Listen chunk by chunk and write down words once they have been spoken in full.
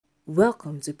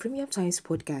Welcome to Premium Times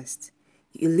Podcast.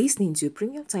 You're listening to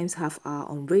Premium Times Half Hour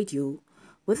on radio,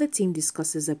 where the team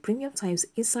discusses a Premium Times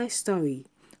inside story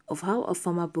of how a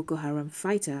former Boko Haram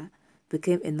fighter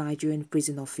became a Nigerian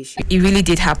prison official. It really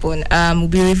did happen. We'll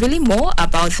be revealing more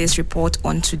about this report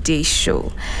on today's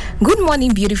show. Good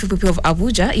morning, beautiful people of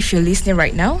Abuja. If you're listening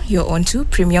right now, you're on to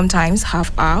Premium Times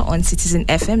Half Hour on Citizen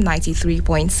FM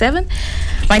 93.7.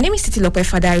 My name is Titi Lope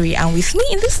Fadari, and with me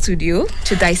in the studio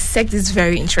to dissect this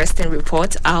very interesting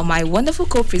report are my wonderful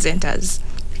co-presenters.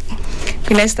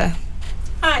 Queen Esther.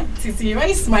 Hi, Titi. Why are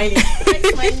you smiling? Why are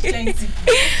you smiling plenty?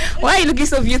 Why are you looking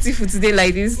so beautiful today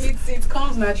like this? It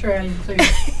comes naturally,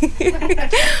 please.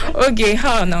 Okay,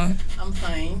 how now? I'm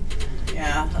fine.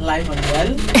 Yeah, alive and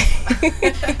well.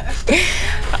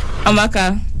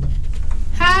 Amaka.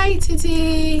 Hi,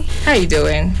 Titi. How you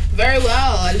doing? Very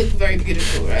well. I look very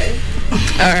beautiful, right?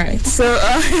 All right. So,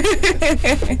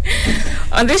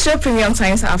 on this show, Premium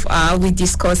Times Half Hour, we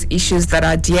discuss issues that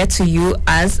are dear to you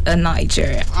as a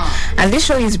Nigerian. And this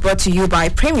show is brought to you by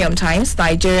Premium Times,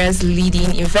 Nigeria's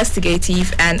leading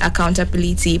investigative and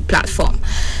accountability platform.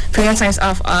 Premium Times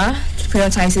Half Hour,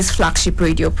 Premium Times' flagship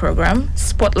radio program,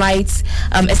 spotlights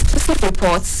exclusive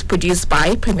reports produced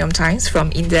by Premium Times,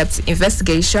 from in-depth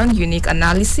investigation, unique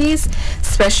analysis,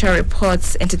 special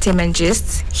reports, entertainment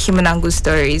gists, human angle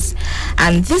stories.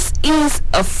 And this is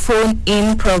a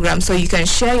phone-in program, so you can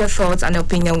share your thoughts and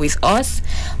opinion with us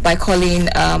by calling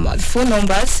the phone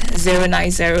numbers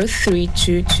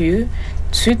 090-322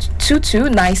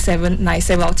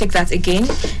 229797. I'll take that again,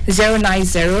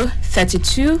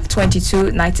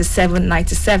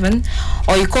 090-3222-9797,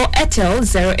 or you call Airtel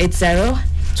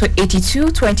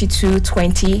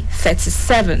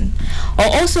 080-8222-2037, or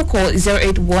also call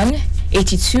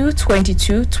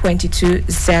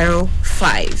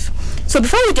 081-8222-2205. So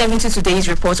before we get into today's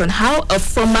report on how a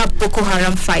former Boko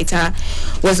Haram fighter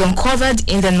was uncovered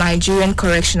in the Nigerian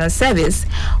Correctional Service,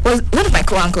 was one of my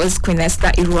co-anchors, Queen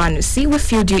Esther Iruanusi, will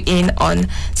fill you in on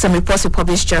some reports we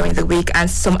published during the week and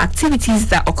some activities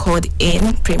that occurred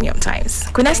in Premium Times.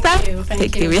 Queen Esther,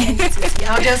 take it away.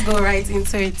 I'll just go right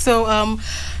into it. So,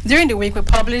 during the week, we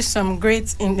published some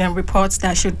great reports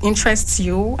that should interest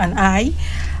you and I.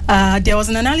 There was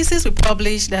an analysis we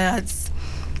published about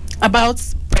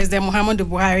President Muhammadu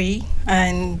Buhari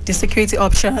and the security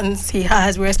options he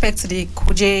has with respect to the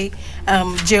Kuje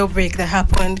jailbreak that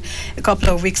happened a couple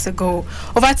of weeks ago.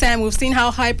 Over time, we've seen how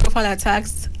high-profile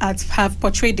attacks have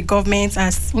portrayed the government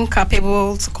as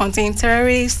incapable to contain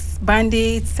terrorists,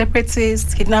 bandits,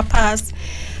 separatists, kidnappers,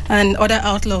 and other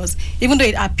outlaws, even though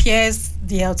it appears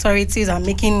the authorities are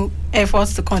making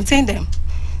efforts to contain them.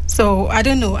 So, I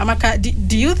don't know, Amaka,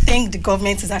 do you think the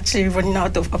government is actually running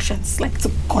out of options, like, to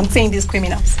contain these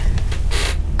criminals?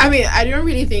 I mean, I don't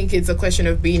really think it's a question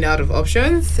of being out of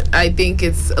options. I think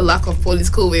it's a lack of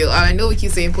political will. And I know we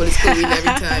keep saying political will every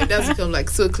time. It does become like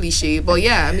so cliche. But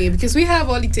yeah, I mean, because we have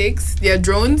all it takes. There are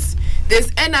drones. There's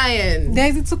NIN. There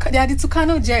are the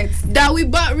Tucano jets. That we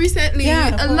bought recently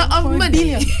with a lot of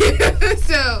money.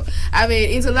 So, I mean,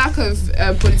 it's a lack of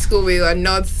political will and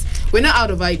we're not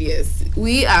out of ideas.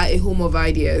 We are a home of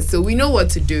ideas, so we know what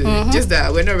to do. Just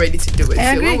that we're not ready to do it.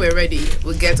 So when we're ready,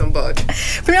 we'll get on board.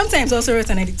 Premium Times also wrote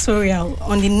an editorial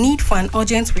on the need for an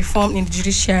urgent reform in the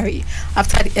judiciary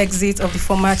after the exit of the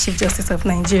former Chief Justice of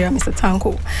Nigeria, Mr.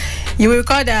 Tanko. You will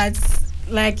recall that,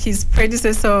 like his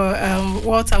predecessor,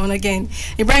 Walter Onogen,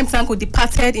 Ibrahim Tanko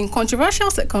departed in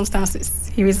controversial circumstances.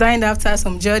 He resigned after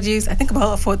some judges, I think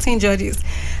about 14 judges,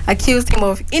 accused him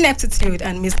of ineptitude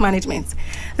and mismanagement.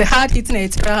 The hard-hitting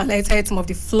editorial highlighted some of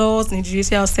the flaws in the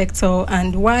judicial sector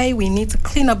and why we need to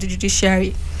clean up the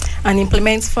judiciary and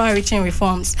implement far-reaching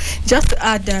reforms. Just to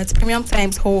add that Premium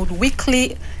Times hold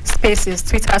weekly spaces,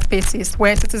 Twitter spaces,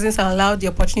 where citizens are allowed the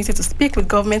opportunity to speak with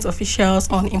government officials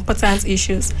on important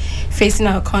issues facing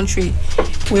our country.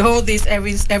 We hold this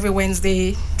every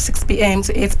Wednesday, 6 p.m.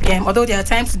 to 8 p.m. Although there are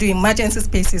times to do emergency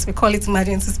spaces, we call it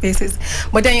emergency spaces.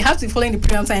 But then you have to follow the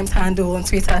Premium Times handle on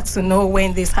Twitter to know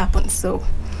when this happens. So,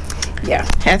 yeah.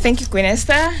 Thank you, Queen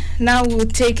Esther. Now we'll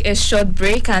take a short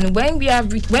break, and when we're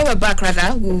back,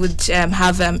 we would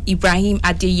have Ibrahim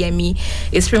Adeyemi,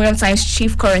 is Premium Times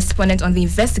chief correspondent on the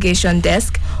investigation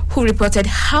desk, who reported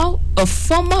how a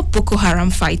former Boko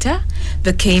Haram fighter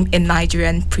became a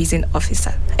Nigerian prison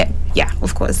officer. Yeah,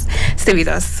 of course. Stay with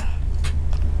us.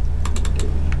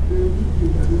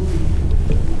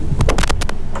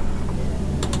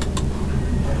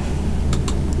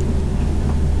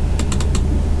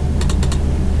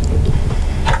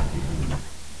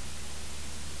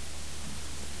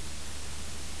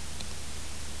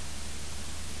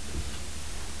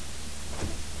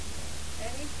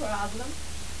 Any problem?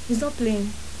 He's not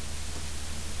playing.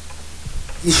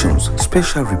 investigations,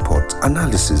 special reports,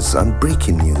 analysis, and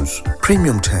breaking news.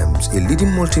 Premium Times, a leading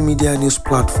multimedia news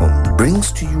platform,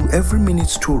 brings to you every minute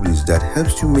stories that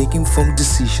helps you make informed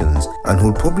decisions and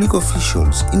hold public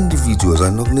officials, individuals,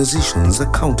 and organizations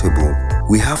accountable.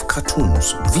 We have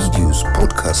cartoons, videos,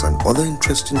 podcasts, and other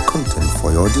interesting content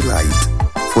for your delight.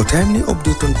 For timely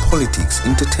update on politics,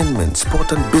 entertainment,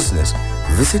 sport, and business,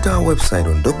 visit our website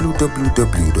on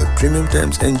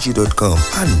www.premiumtimesng.com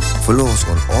and follow us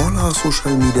on all our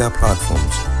social media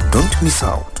platforms. Don't miss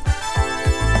out.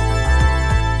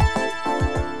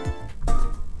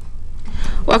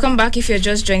 Welcome back. If you're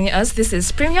just joining us, this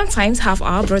is Premium Times Half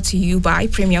Hour, brought to you by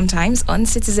Premium Times on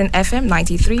Citizen FM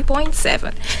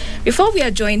 93.7. Before we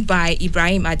are joined by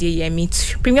Ibrahim Adeyemi,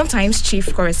 Premium Times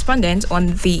chief correspondent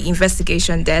on the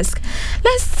investigation desk,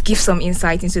 let's give some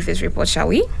insight into this report, shall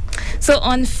we? So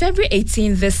on February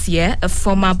 18 this year, a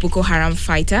former Boko Haram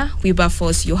fighter,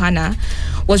 Wilberforce Yohana,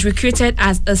 was recruited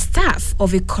as a staff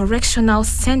of a correctional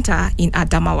center in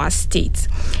Adamawa State.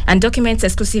 And documents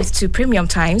exclusive to Premium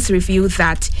Times reveal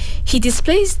that he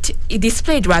displayed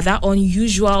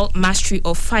unusual mastery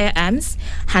of firearms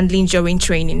handling during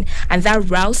training, and that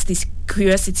roused the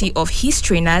curiosity of his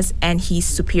trainers and his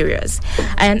superiors.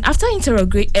 And after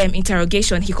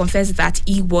interrogation, he confessed that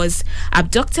he was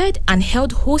abducted and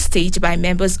held hostage by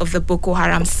members of the Boko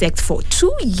Haram sect for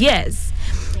 2 years.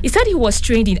 He said he was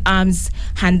trained in arms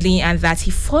handling and that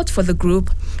he fought for the group,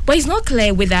 but it's not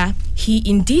clear whether he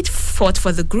indeed fought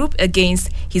for the group against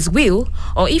his will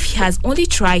or if he has only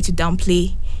tried to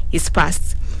downplay his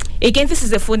past. Again, this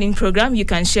is a phone-in program. You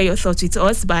can share your thoughts with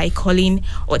us by calling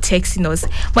or texting us.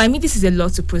 But I mean, this is a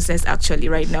lot to process actually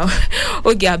right now.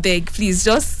 Okay, I beg, please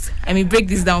break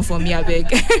this down for me, I beg.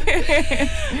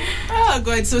 Oh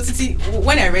God! So Titi,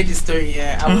 when I read the story,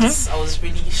 I was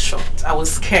really shocked. I was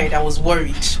scared. I was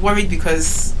worried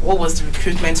because what was the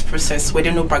recruitment process? Were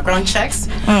there no background checks?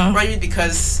 Worried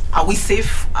because are we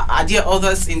safe? Are there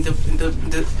others in the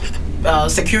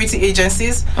security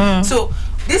agencies? So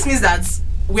this means that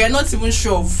we are not even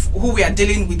sure of who we are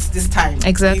dealing with this time.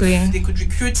 Exactly. If they could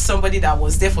recruit somebody that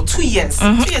was there for 2 years. 2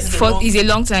 years is a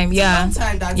long time. Yeah. It's a long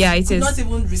time that it could is. Not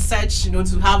even research,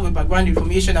 to have a background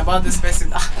information about this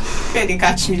person. Where they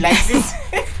catch me like this.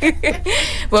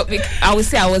 Well, I would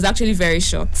say I was actually very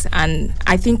shocked, and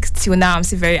I think till now I'm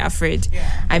still very afraid.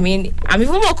 Yeah. I mean, I'm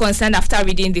even more concerned after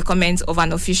reading the comments of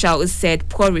an official who said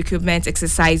poor recruitment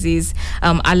exercises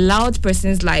allowed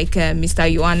persons like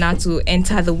Mr. Yohana to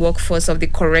enter the workforce of the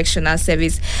correctional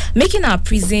service, making our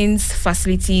prisons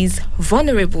facilities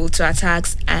vulnerable to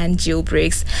attacks and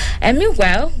jailbreaks. And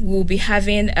meanwhile, we'll be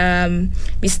having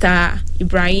Mr.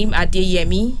 Ibrahim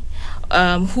Adeyemi,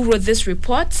 who wrote this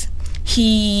report.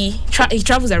 He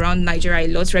travels around Nigeria a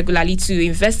lot regularly to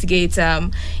investigate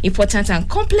important and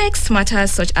complex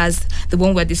matters such as the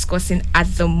one we're discussing at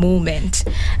the moment.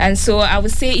 And so I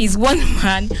would say he's one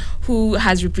man who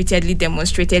has repeatedly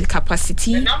demonstrated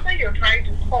capacity. The number you're trying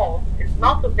to call is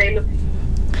not available.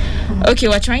 Okay,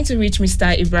 we're trying to reach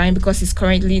Mr. Ibrahim because he's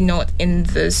currently not in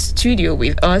the studio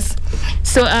with us.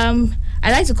 So I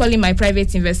like to call him my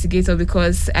private investigator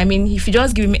because, I mean, if you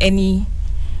just give him any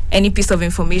piece of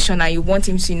information and you want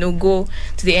him to go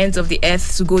to the ends of the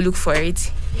earth to go look for it,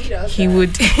 he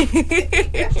would.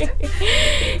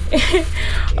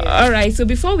 All right, so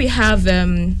before we have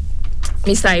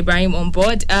Mr. Ibrahim on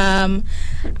board,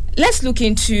 let's look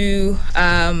into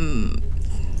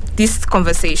this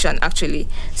conversation actually.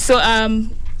 So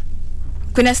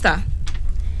Queen Esther,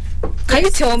 can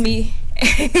you tell me,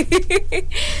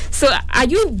 so are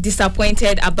you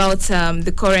disappointed about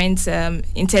the current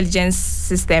intelligence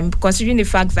system, considering the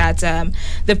fact that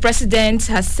the president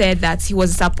has said that he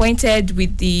was disappointed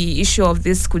with the issue of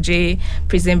this Kuje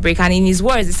prison break, and in his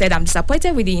words he said, I'm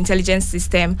disappointed with the intelligence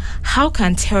system. How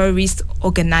can terrorists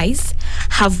organize,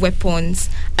 have weapons,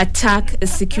 attack a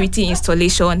security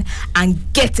installation and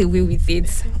get away with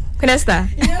it? Esther.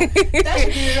 That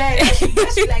should be right.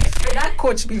 That should like that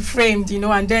coach be framed,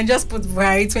 and then just put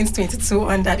Buhari 2022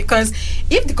 on that. Because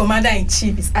if the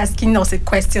commander-in-chief is asking us a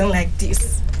question like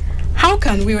this, how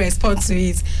can we respond to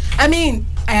it? I mean,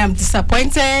 I am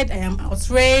disappointed, I am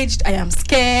outraged, I am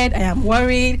scared, I am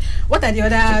worried. What are the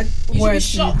other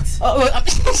words? You should be shocked.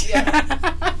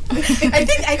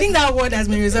 I think that word has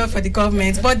been reserved for the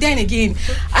government. But then again,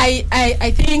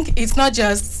 I think it's not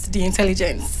just the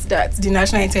intelligence, that the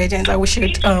national intelligence that we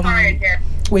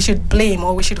should blame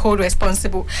or we should hold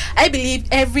responsible. I believe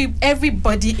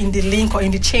everybody in the link or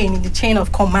in the chain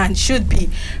of command should be,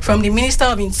 from the Minister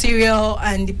of Interior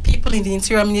and the people in the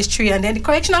Interior Ministry and then the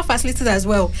correctional facilities as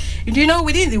well.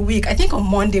 Within the week, I think on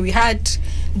Monday we had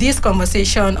this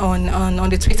conversation on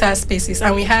the Twitter Spaces,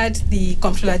 and we had the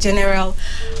Comptroller General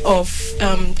of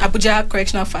Abuja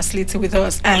Correctional Facility with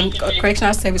us and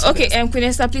Correctional Service. Okay, Queen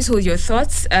Esther, please hold your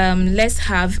thoughts. Let's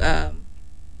have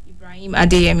Ibrahim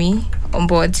Adeyemi on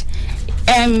board.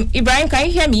 Ibrahim, can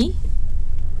you hear me?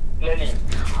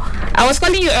 I was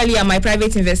calling you earlier, my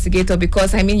private investigator,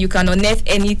 because you can unearth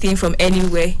anything from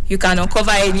anywhere. You can uncover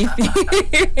anything.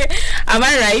 Am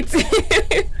I right?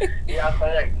 Yeah,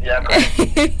 correct.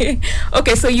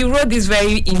 Okay, so you wrote this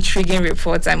very intriguing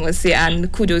report, I must say,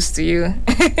 and kudos to you.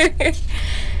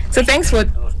 So thanks for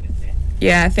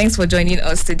joining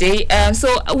us today. So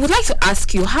I would like to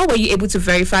ask you, how were you able to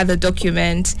verify the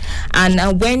document,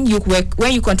 and when you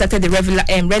contacted the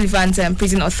relevant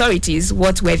prison authorities,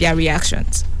 what were their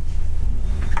reactions?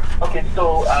 Okay,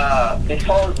 so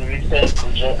before the recent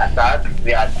Kuje attack,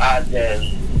 we had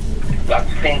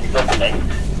seen the document,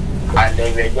 and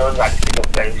then we were just at the stage of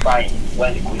verifying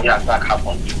when the Kuje attack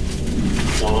happened.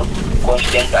 So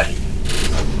coincidentally,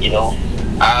 so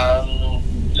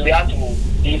we had to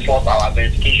default our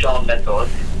verification method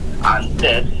and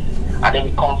tests, and then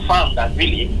we confirmed that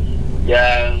really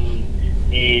the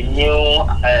new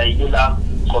Yola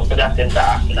Custodial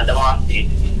Center in Adamawa State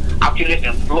actually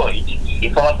employed a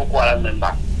former Boko Haram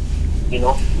member,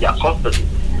 their custody.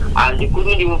 And they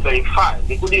couldn't even verify,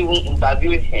 they couldn't even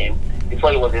interview him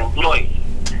before he was employed.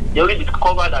 They only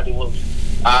discovered that he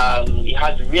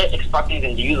has real expertise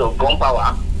in the use of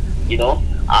gunpowder,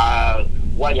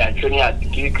 while they are training at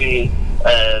Kirikiri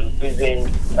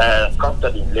prison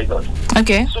custody in Lagos.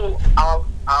 Okay. So our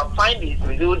findings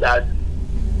reveal that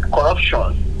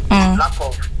corruption, lack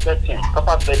of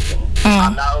proper vetting,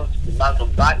 allows the man to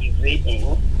buy his way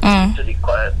in to the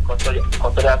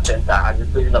custodial center as a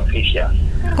prison official.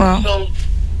 Wow. So,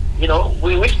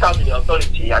 we reached out to the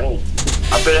authority.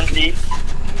 Apparently,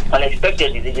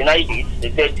 unexpectedly, they denied it.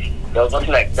 They said there was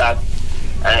nothing like that,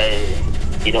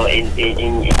 in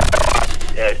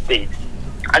state.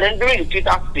 And then during the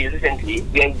Twitter space recently,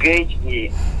 we engaged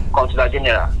the Consular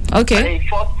General. Okay. And he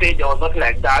first said there was nothing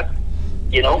like that,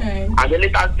 and then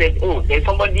later said, there's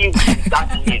somebody with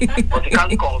that name, but he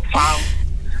can't confirm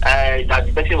that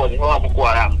the person was in Boko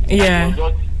Haram. Yeah. And he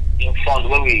was just informed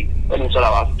when we told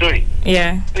our story.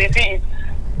 Yeah. So you see,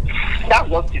 that's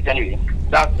just it anyway.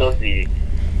 That's just the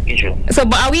issue. So,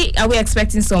 but are we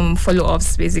expecting some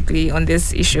follow-ups basically on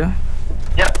this issue?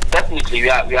 Yeah, definitely. We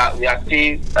are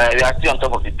still on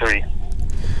top of the story.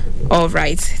 All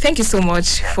right. Thank you so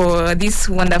much for this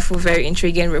wonderful, very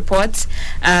intriguing report.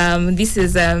 This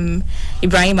is Ibrahim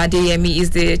Adeyemi,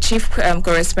 is the chief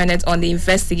correspondent on the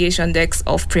investigation desk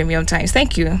of Premium Times.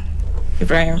 Thank you,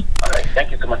 Ibrahim. All right.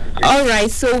 Thank you so much. All right.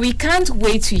 So we can't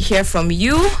wait to hear from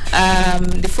you.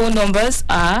 The phone numbers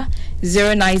are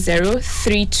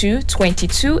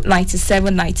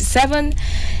 090-3222-9797,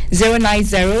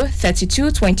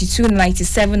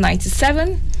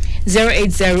 090-3222-9797,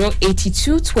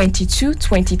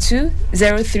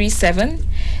 080-8222-22-037,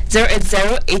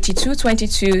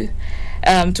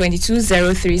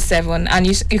 080-8222-22037, and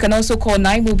you can also call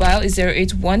 9 Mobile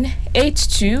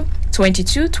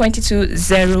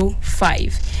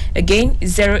 081-8222-2205. Again,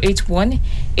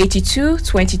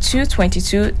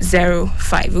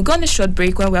 081-8222-2205. We're going to short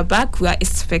break. When we're back, we are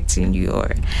expecting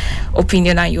your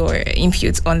opinion and your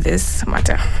input on this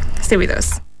matter. Stay with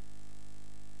us.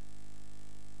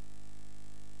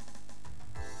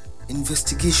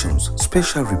 Investigations,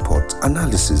 special reports,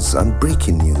 analysis, and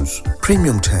breaking news.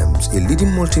 Premium Times, a leading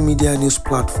multimedia news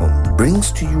platform,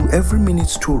 brings to you every minute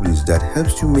stories that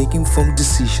helps you make informed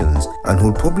decisions and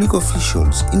hold public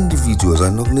officials, individuals,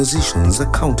 and organizations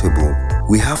accountable.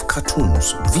 We have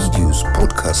cartoons, videos,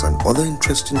 podcasts, and other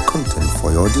interesting content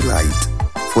for your delight.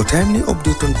 For timely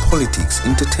update on politics,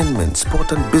 entertainment,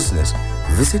 sport, and business,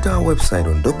 visit our website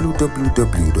on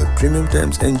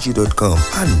www.premiumtimesng.com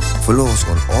and follow us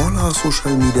on all our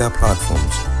social media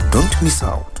platforms. Don't miss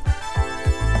out.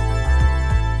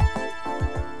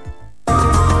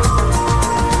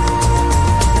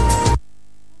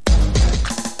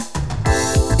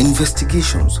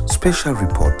 Investigations, special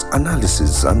reports,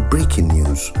 analysis, and breaking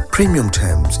news. Premium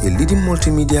Times, a leading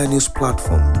multimedia news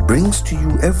platform, brings to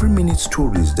you every minute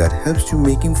stories that helps you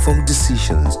make informed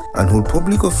decisions and hold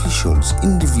public officials,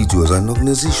 individuals, and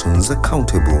organizations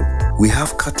accountable. We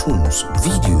have cartoons,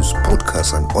 videos,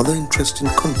 podcasts, and other interesting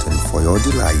content for your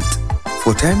delight.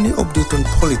 For timely update on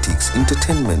politics,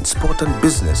 entertainment, sport, and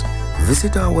business,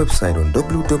 visit our website on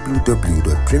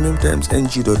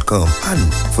www.premiumtimesng.com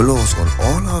and follow us on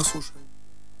all our social.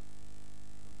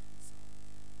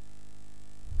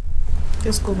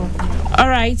 Just go back. All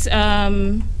right.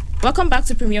 Welcome back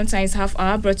to Premium Times Half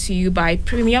Hour, brought to you by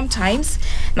Premium Times,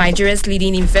 Nigeria's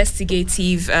leading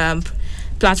investigative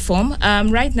platform.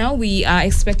 Right now, we are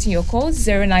expecting your calls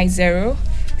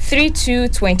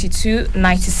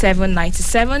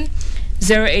 090-3222-9797,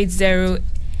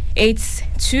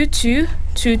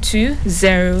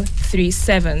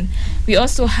 080-822-22037. We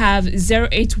also have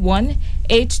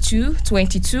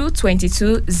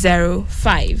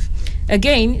 081-8222-2205.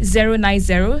 Again,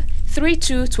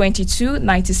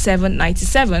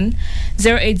 090-3222-9797,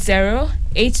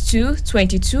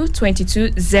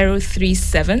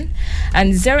 080-8222-2237,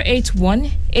 and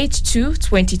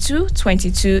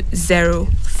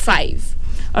 081-8222-2205.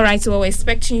 All right, so we're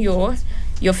expecting your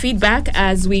feedback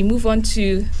as we move on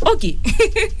to Ogie.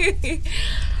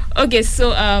 Okay,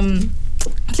 so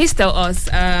please tell us,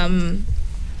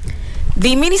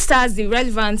 the ministers, the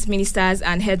relevant ministers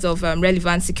and heads of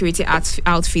relevant security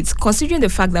outfits, considering the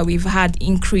fact that we've had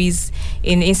increase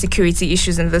in insecurity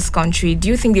issues in this country, do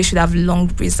you think they should have long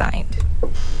resigned?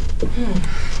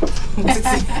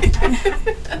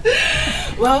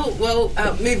 Well,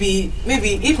 maybe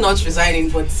if not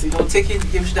resigning, but they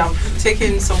should have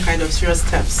taken some kind of serious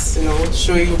steps,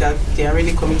 showing that they are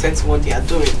really committed to what they are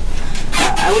doing.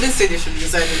 I wouldn't say they should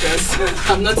resign because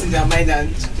I'm not in their mind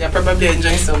and they are probably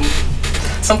enjoying some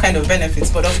kind of benefits.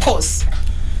 But of course,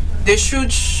 they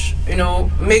should,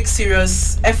 make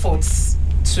serious efforts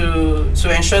to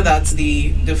ensure that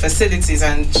the facilities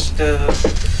and the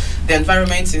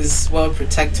environment is well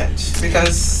protected.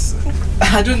 Because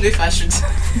I don't know if I should.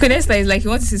 Vanessa is like, you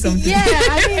want to say something? Yeah,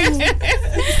 I mean,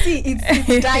 see,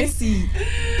 it's dicey.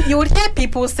 You would hear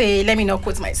people say, let me not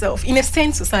quote myself, in a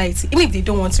sane society, even if they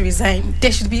don't want to resign,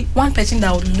 there should be one person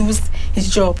that would lose his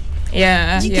job.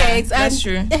 Yeah, that's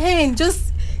true. And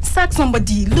just sack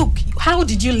somebody. Look, how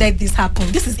did you let this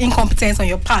happen? This is incompetence on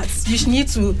your part. You need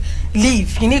to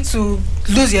leave. You need to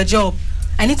lose your job.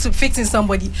 I need to fix in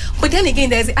somebody. But then again,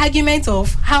 there's the argument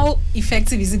of how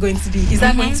effective is it going to be? Is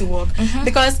that going to work?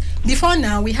 Because before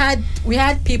now, we had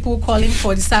people calling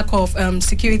for the sack of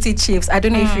security chiefs. I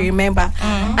don't know if you remember.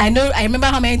 I remember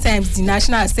how many times the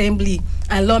National Assembly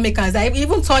and lawmakers, I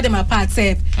even tore them apart,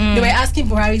 they were asking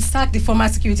Buhari, sack the former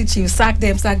security chiefs, sack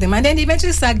them, and then they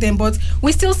eventually sacked them. But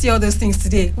we still see all those things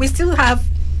today. We still have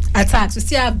attacks, we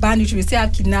still have banditry, we still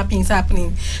have kidnappings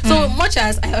happening. So much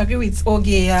as I agree with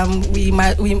Ogie,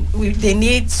 they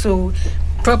need to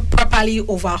properly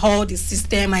overhaul the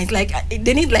system, and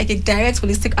they need a direct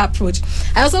holistic approach.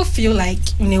 I also feel like,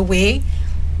 in a way,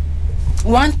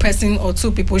 one person or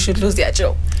two people should lose their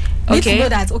job. You need to know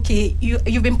that,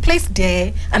 you've been placed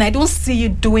there and I don't see you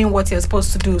doing what you're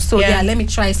supposed to do, so let me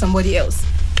try somebody else.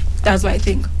 That's what I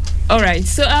think. All right,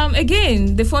 so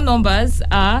again, the phone numbers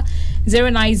are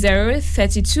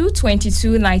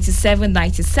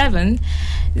 090-3222-9797,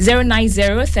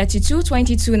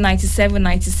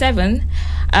 090-3222-9797,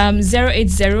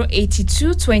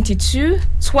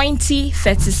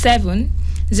 080-8222-2037,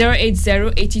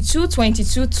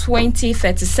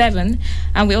 080-8222-2037,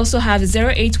 and we also have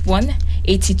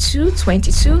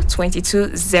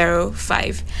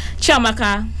 081-8222-2205.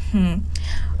 Chiamaka,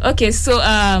 Okay, so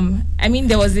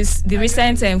there was the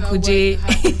recent Kuje.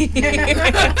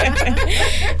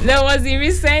 There was the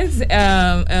recent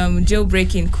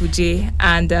jailbreaking Kuje,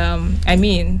 and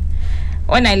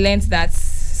when I learned that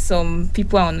some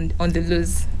people are on the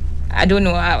loose, I don't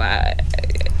know.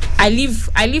 I leave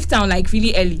town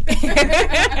really early.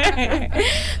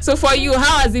 So for you,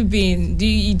 how has it been?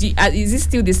 Is it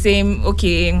still the same?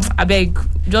 Okay, I beg,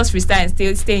 just restart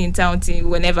and stay in town till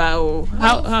whenever. Or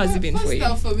how has it been for you?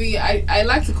 For me, I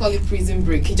like to call it Prison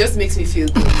Break. It just makes me feel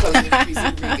good calling it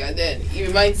Prison Break, and then it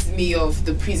reminds me of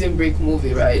the Prison Break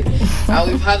movie, right?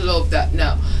 And we've had a lot of that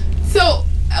now. So,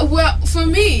 for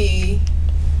me,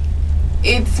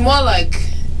 it's more like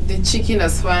the chicken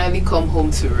has finally come home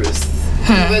to roost.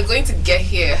 We're going to get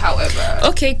here, however.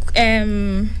 Okay.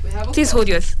 Please hold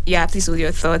your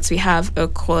thoughts. We have a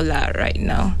caller right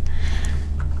now.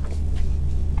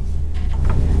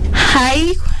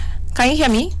 Hi, can you hear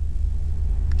me?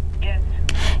 Yes.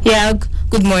 Yeah.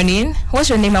 Good morning. What's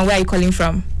your name and where are you calling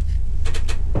from?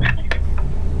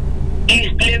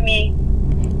 Please play me.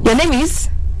 Your name is?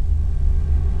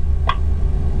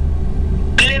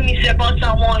 Play me Second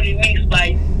Someone remixed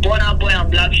by Burna Boy and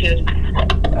Black Shed.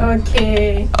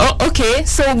 Okay. Oh, okay.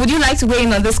 So, would you like to weigh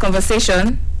in on this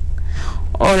conversation?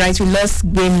 All right, we lost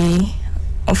Gbemi,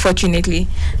 unfortunately.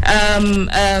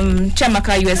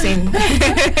 Chiamaka, you were saying.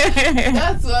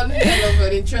 That's one hell of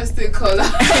an interesting caller.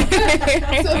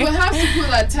 So perhaps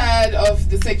people are tired of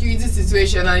the security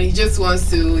situation and he just wants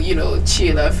to,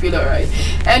 chill and feel alright.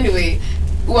 Anyway,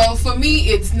 well, for me,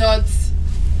 it's not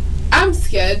I'm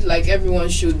scared, like everyone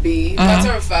should be.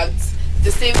 Matter of fact,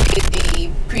 the same way the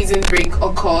prison break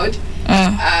occurred,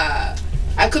 I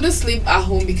couldn't sleep at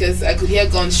home because I could hear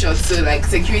gunshots. So like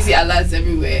security alerts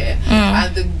everywhere,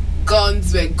 and the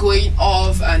guns were going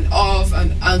off and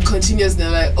continuously.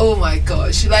 I'm like, oh my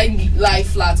god, should I lie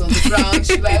flat on the ground?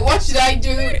 What should I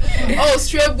do? Oh,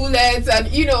 stray bullets, and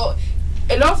a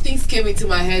lot of things came into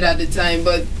my head at the time.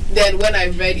 But then when I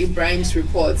read Ibrahim's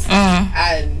reports,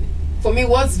 and for me,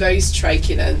 what's very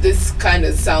striking, and this kind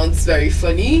of sounds very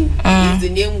funny, is the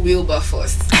name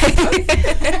Wilberforce.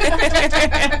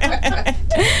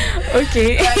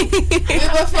 Okay.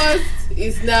 Wilberforce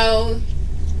is now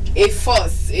a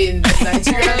force in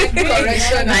Nigerian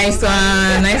correction. Nice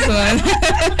one.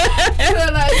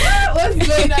 So like, what's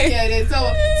going on here?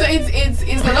 So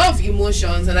it's a lot of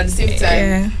emotions, and at the same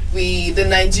time, the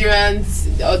Nigerian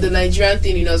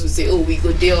thing in us would say, oh, we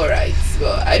go there alright.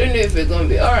 But I don't know if we're gonna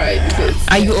be alright.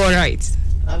 Are you alright?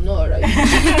 I'm not alright.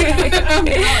 I'm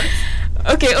not.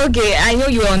 Okay. I know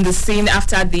you were on the scene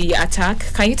after the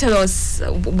attack. Can you tell us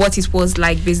what it was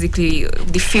like, basically,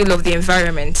 the feel of the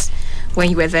environment when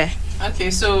you were there?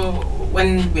 Okay, so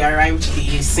when we arrived to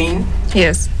the scene,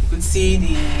 yes, we could see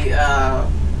the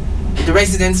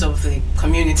residents of the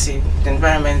community, the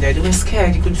environment there. They were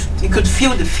scared. You could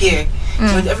feel the fear.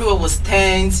 Everyone was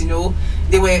tense.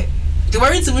 They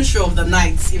weren't even sure of the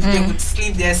night if they would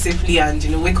sleep there safely and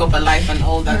wake up alive and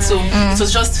all that. So it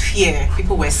was just fear.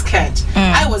 People were scared.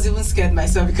 I was even scared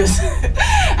myself because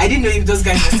I didn't know if those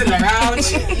guys were still around.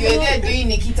 You were there doing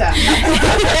Nikita.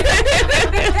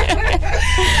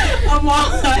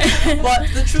 But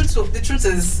the truth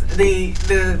is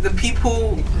the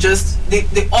people just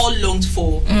they all longed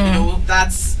for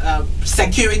that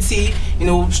security,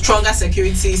 stronger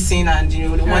security scene, and they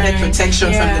wanted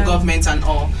protection from the government and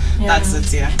all.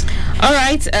 That's it. All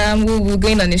right, we're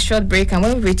going on a short break, and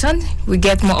when we return, we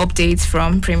get more updates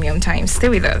from Premium Times. Stay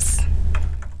with us.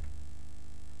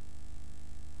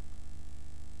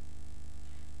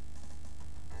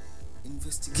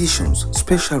 Investigations,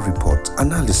 special reports,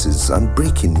 analysis, and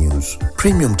breaking news.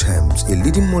 Premium Times, a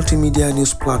leading multimedia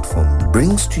news platform,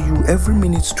 brings to you every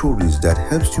minute stories that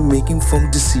helps you make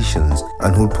informed decisions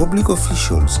and hold public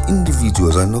officials,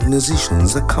 individuals, and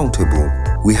organizations accountable.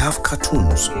 We have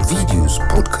cartoons, videos,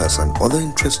 podcasts, and other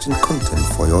interesting content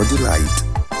for your delight.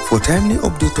 For timely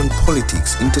update on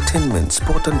politics, entertainment,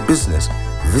 sport, and business,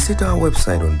 visit our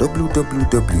website on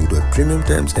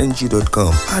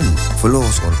www.premiumtimesng.com and follow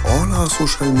us on all our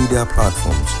social media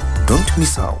platforms. Don't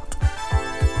miss out.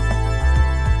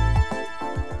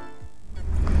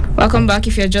 Welcome back.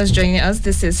 If you're just joining us,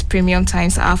 this is Premium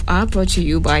Times Half Hour, brought to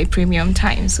you by Premium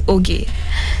Times. Okay,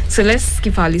 so let's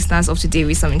keep our listeners up to date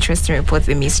with some interesting reports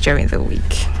they missed during the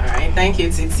week. All right, thank you,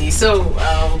 Titi. So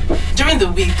during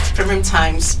the week, Premium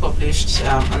Times published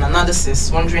an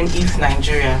analysis wondering if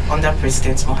Nigeria under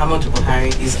President Muhammadu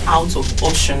Buhari is out of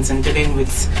options in dealing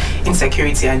with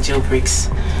insecurity and jailbreaks.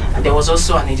 And there was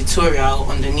also an editorial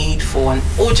on the need for an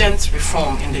urgent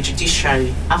reform in the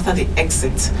judiciary after the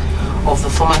exit of the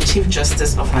former Chief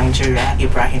Justice of Nigeria,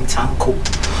 Ibrahim Tanko.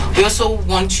 We also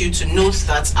want you to note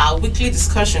that our weekly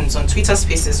discussions on Twitter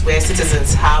Spaces, where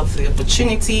citizens have the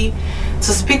opportunity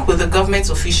to speak with the government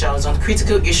officials on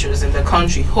critical issues in the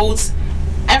country, holds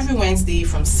every Wednesday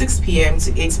from 6 p.m.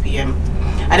 to 8 p.m.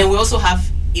 And then we also have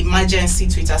emergency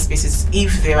Twitter Spaces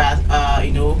if there are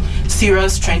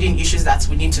serious trending issues that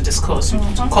we need to discuss.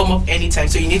 Come up anytime,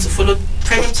 so you need to follow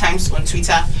Premium Times on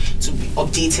Twitter to be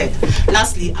updated.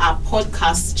 Lastly, our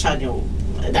podcast channel,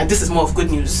 that this is more of good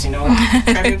news, Premium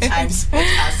Times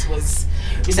podcast was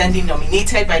recently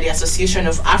nominated by the Association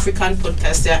of African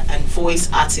Podcaster and Voice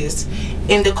Artists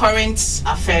in the Current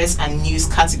Affairs and News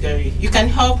category. You can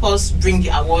help us bring the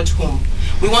award home.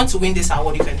 We want to win this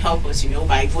award. You can help us,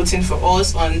 by voting for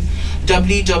us on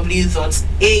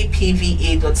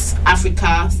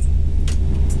www.apva.africa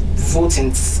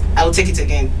votings. I'll take it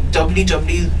again.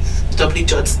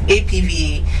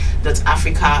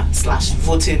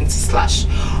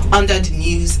 www.apva.africa/voting/ under the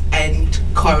news and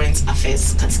current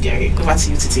affairs category. Over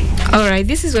to you, Titi. All right,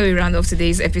 this is where we round off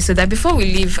today's episode. And before we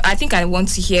leave, I think I want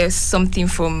to hear something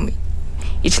from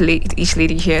each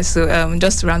lady here. So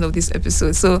just to round off this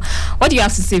episode. So what do you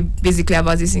have to say basically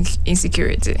about this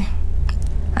insecurity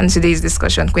and today's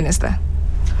discussion, Queen Esther?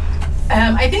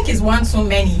 I think it's one too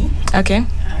many. Okay.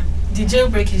 The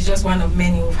jailbreak is just one of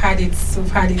many. We've had it.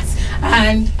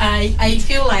 And I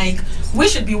feel like we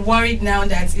should be worried now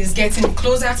that it's getting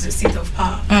closer to the seat of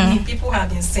power. I mean, people have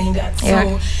been saying that. Yeah.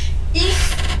 So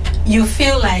if you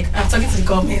feel like, I'm talking to the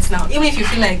government now, even if you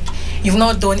feel like you've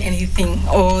not done anything,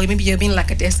 or maybe you're being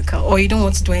lackadaisical, or you don't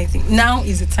want to do anything. Now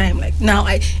is the time. Like now,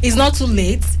 it's not too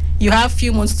late. You have a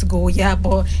few months to go,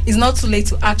 but it's not too late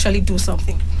to actually do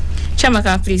something.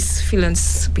 Chiamaka, please fill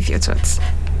us with your thoughts.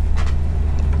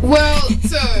 Well,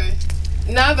 so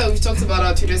now that we've talked about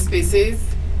our Twitter spaces,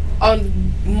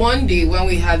 on Monday when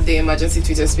we had the emergency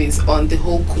Twitter space on the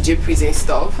whole Kuje prison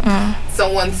stuff,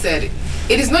 someone said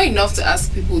it is not enough to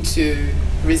ask people to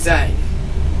resign.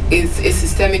 It's a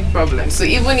systemic problem. So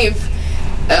even if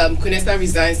Queen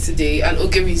resigns today and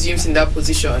Oge resumes in that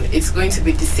position, it's going to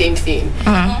be the same thing.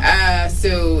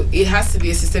 So it has to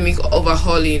be a systemic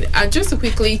overhauling. And just to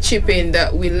quickly chip in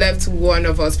that we left one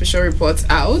of our special reports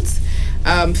out,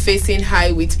 facing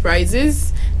high wheat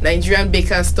prices, Nigerian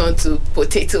bakers turn to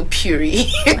potato puree.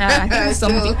 It's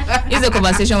a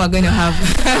conversation we're going to have.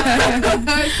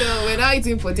 So we're now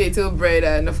eating potato bread,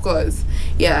 and of course,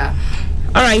 yeah.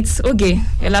 All right, okay,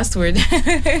 your last word.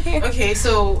 Okay,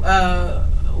 so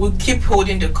we'll keep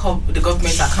holding the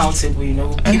government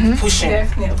accountable, keep pushing.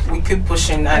 Definitely. We keep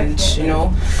pushing, and,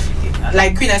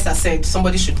 like Queen Esther said,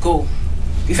 somebody should go.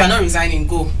 If you're not resigning,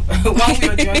 go. One way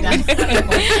or the other.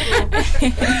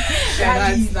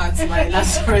 That's my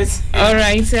last word. All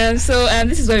right. So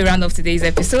this is where we round off today's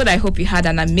episode. I hope you had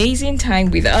an amazing time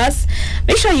with us.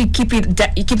 Make sure you keep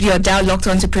your dial locked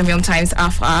on to Premium Times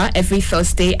Half Hour every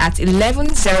Thursday at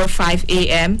 11:05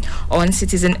 a.m. on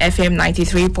Citizen FM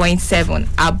 93.7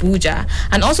 Abuja.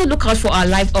 And also look out for our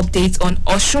live updates on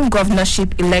Osun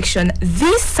governorship election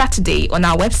this Saturday on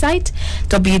our website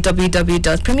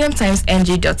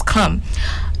www.premiumtimesng.com.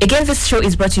 Again, this show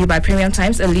is brought to you by Premium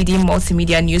Times, a leading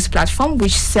multimedia news platform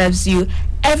which serves you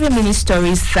every minute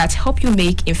stories that help you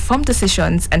make informed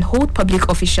decisions and hold public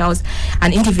officials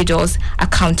and individuals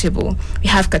accountable. We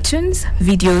have cartoons,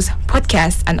 videos,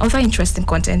 podcasts, and other interesting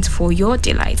content for your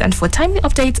delight. And for timely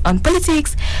updates on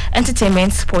politics,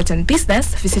 entertainment, sport, and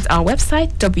business, visit our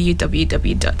website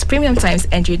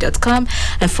www.premiumtimesng.com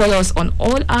and follow us on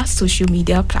all our social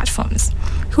media platforms.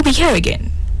 We'll be here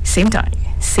again, same time,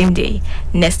 same day,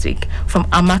 next week. From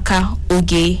Amaka,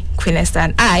 Oge, Queen Esther,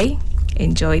 and I,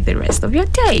 enjoy the rest of your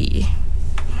day.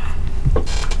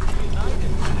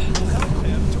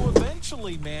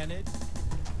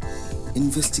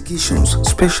 Investigations,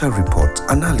 special reports,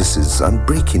 analysis, and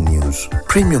breaking news.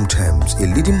 Premium Times, a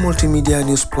leading multimedia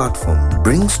news platform,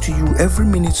 brings to you every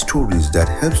minute stories that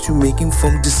helps you make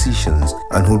informed decisions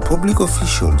and hold public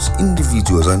officials,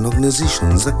 individuals, and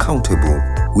organizations accountable.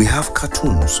 We have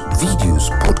cartoons, videos,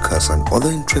 podcasts, and other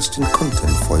interesting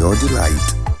content for your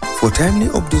delight. For timely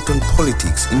update on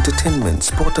politics, entertainment,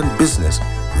 sport, and business,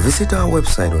 visit our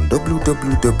website on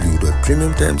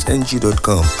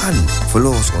www.premiumtimesng.com and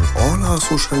follow us on all our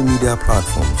social media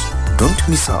platforms. Don't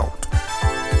miss out.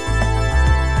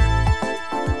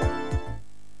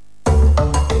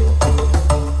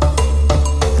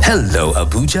 Hello,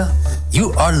 Abuja.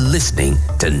 You are listening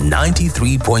to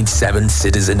 93.7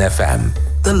 Citizen FM,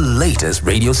 the latest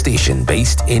radio station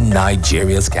based in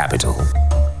Nigeria's capital.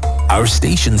 Our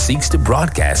station seeks to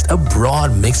broadcast a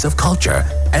broad mix of culture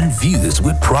and views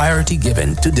with priority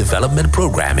given to development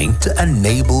programming to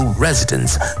enable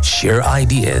residents share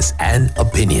ideas and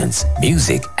opinions,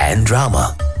 music and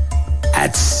drama.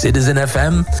 At Citizen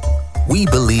FM, we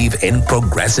believe in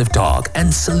progressive talk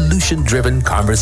and solution-driven conversation.